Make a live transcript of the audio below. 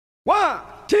1,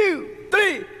 2,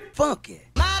 3, funk it.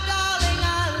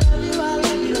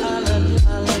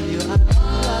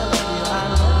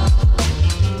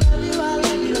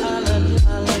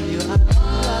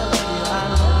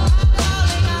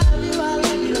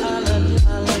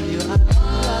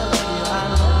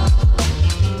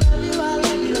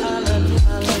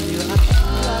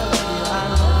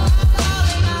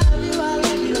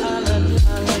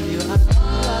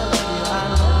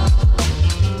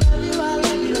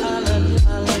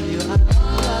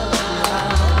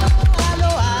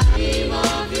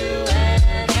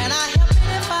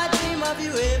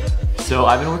 So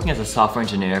I've been working as a software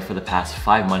engineer for the past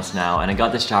 5 months now, and I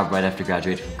got this job right after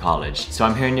graduating from college. So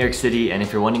I'm here in New York City, and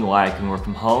if you're wondering why I can work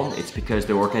from home, it's because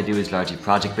the work I do is largely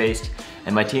project-based,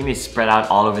 and my team is spread out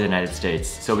all over the United States.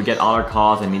 So we get all our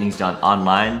calls and meetings done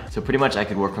online, so pretty much I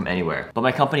could work from anywhere. But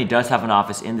my company does have an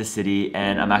office in the city,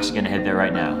 and I'm actually gonna head there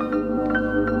right now.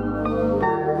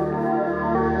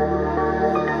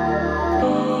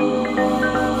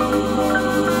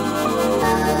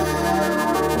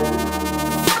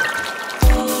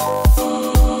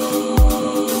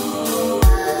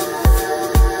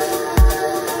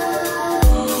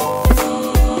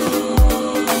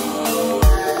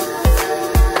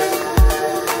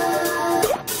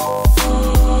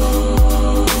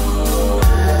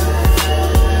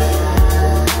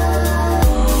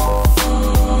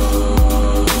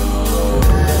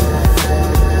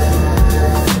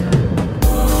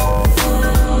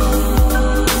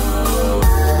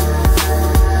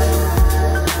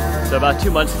 So about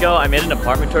 2 months ago, I made an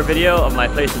apartment tour video of my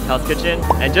place's Hell's Kitchen,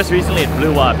 and just recently it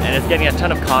blew up and it's getting a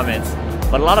ton of comments,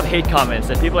 but a lot of hate comments,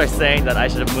 and people are saying that I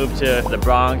should have moved to the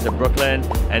Bronx or Brooklyn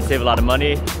and save a lot of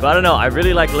money. But I don't know, I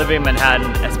really like living in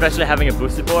Manhattan, especially having a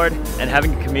boosted board and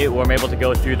having a commute where I'm able to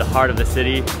go through the heart of the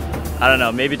city. I don't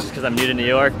know, maybe just because I'm new to New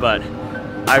York, but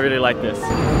I really like this.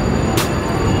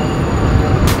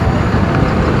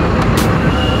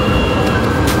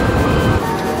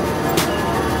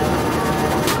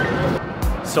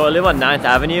 So I live on 9th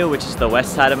Avenue, which is the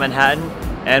west side of Manhattan,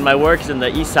 and my work is in the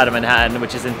east side of Manhattan,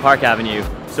 which is in Park Avenue.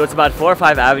 So it's about 4 or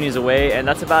 5 avenues away, and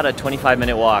that's about a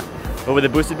 25-minute walk. But with a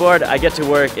boosted board, I get to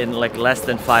work in like less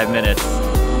than 5 minutes.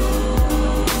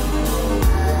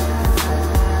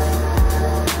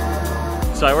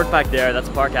 So I work back there, that's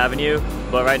Park Avenue,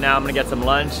 but right now I'm gonna get some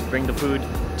lunch, bring the food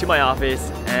to my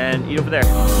office, and eat over there.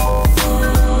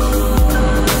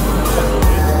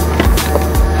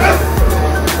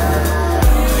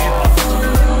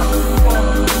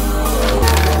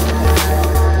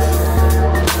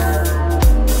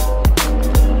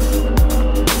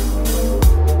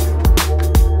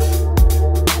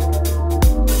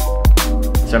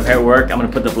 So I'm here at work. I'm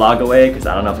gonna put the vlog away because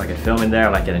I don't know if I can film in there,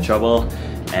 I might get in trouble.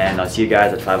 And I'll see you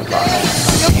guys at 5 o'clock.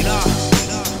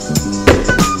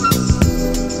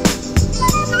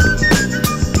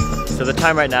 So the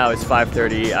time right now is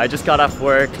 5:30. I just got off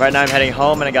work. Right now I'm heading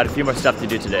home and I got a few more stuff to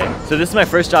do today. So this is my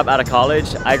first job out of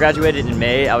college. I graduated in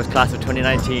May. I was class of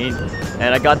 2019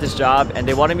 and I got this job and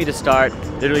they wanted me to start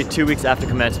literally 2 weeks after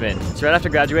commencement. So right after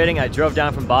graduating, I drove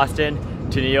down from Boston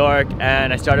to New York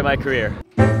and I started my career.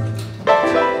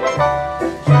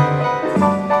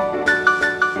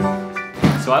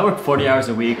 So I work 40 hours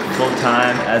a week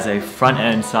full-time as a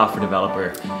front-end software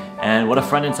developer. And what a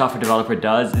front-end software developer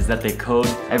does is that they code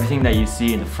everything that you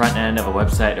see in the front end of a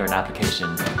website or an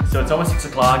application. So it's almost 6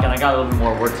 o'clock and I got a little bit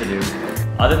more work to do.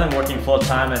 Other than working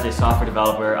full-time as a software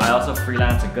developer, I also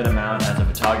freelance a good amount as a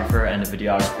photographer and a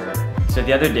videographer. So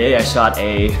the other day I shot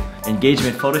a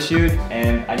engagement photo shoot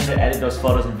and I need to edit those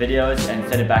photos and videos and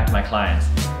send it back to my clients.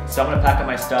 So I'm gonna pack up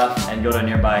my stuff and go to a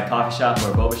nearby coffee shop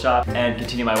or a boba shop and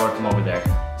continue my work from over there.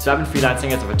 So I've been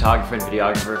freelancing as a photographer and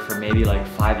videographer for maybe like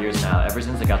 5 years now, ever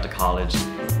since I got to college.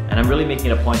 And I'm really making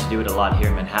it a point to do it a lot here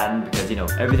in Manhattan because, you know,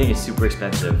 everything is super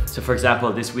expensive. So for example,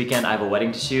 this weekend I have a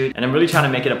wedding to shoot and I'm really trying to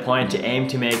make it a point to aim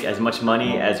to make as much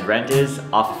money as rent is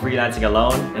off of freelancing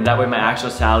alone. And that way my actual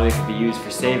salary could be used for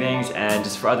savings and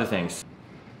just for other things.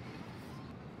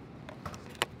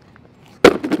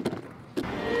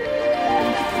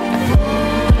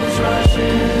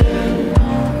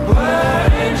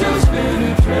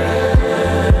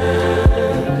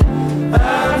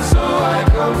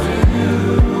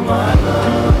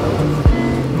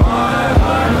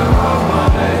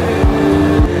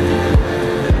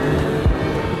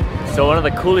 So one of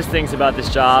the coolest things about this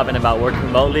job and about working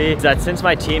remotely is that since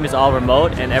my team is all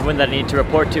remote and everyone that I need to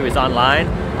report to is online,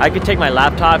 I could take my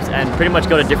laptops and pretty much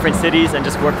go to different cities and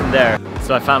just work from there.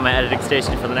 So I found my editing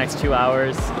station for the next 2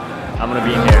 hours. I'm gonna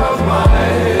be in here.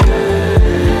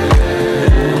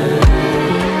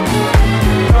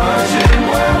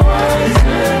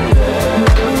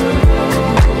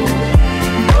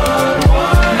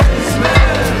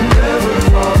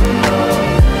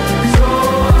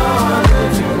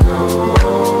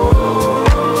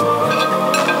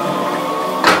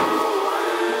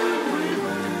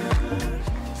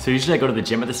 So usually I go to the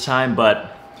gym at this time,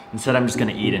 but instead I'm just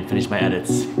gonna eat and finish my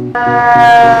edits.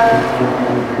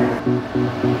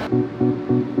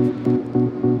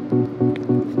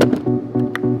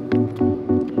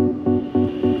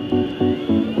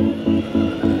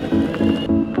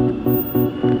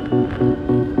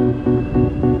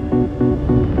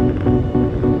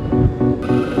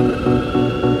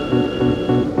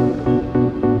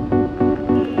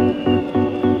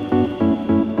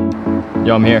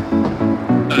 Yo, I'm here.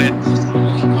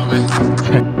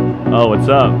 Oh, what's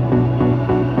up?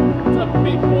 What's up,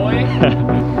 big boy?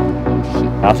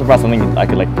 I also brought something I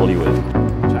could like pull you with.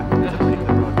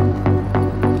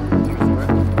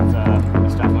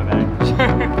 Strap my bag.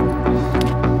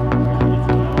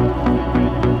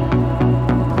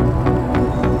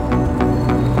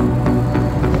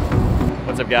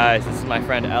 What's up, guys? This is my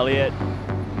friend Elliot.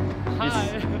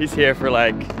 Hi. He's here for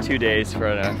like 2 days for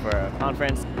a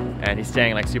conference, and he's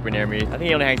staying like super near me. I think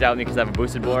he only hangs out with me because I have a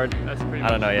boosted board. That's pretty I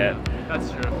don't know yet. That's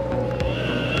true.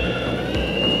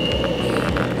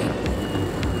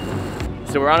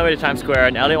 So we're on our way to Times Square,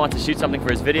 and Elliot wants to shoot something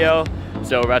for his video.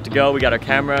 So we're about to go. We got our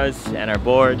cameras and our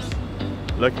boards,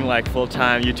 looking like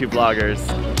full-time YouTube vloggers.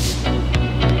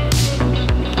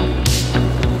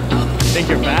 Think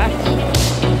you're fast?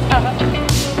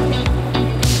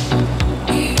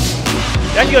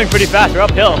 You're actually going pretty fast. We're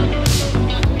uphill.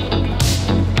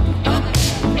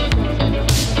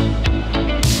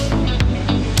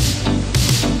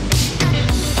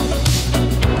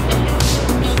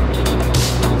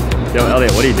 Yo,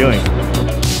 Elliot, what are you doing?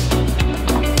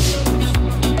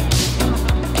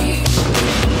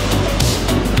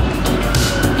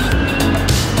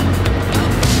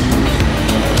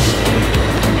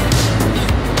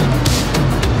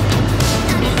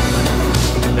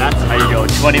 That's how you go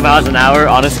 20 miles an hour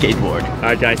on a skateboard.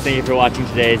 Alright guys, thank you for watching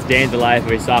today's day in the life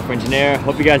of a software engineer.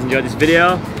 Hope you guys enjoyed this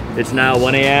video. It's now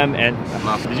 1 a.m. and...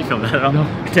 Did you film that at all? No.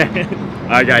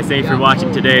 Alright guys, thank you for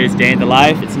watching today's day in the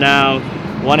life. It's now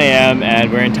 1 a.m.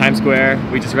 and we're in Times Square.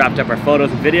 We just wrapped up our photos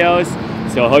and videos.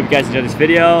 So I hope you guys enjoyed this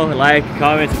video. Like,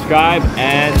 comment, subscribe,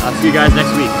 and I'll see you guys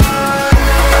next week.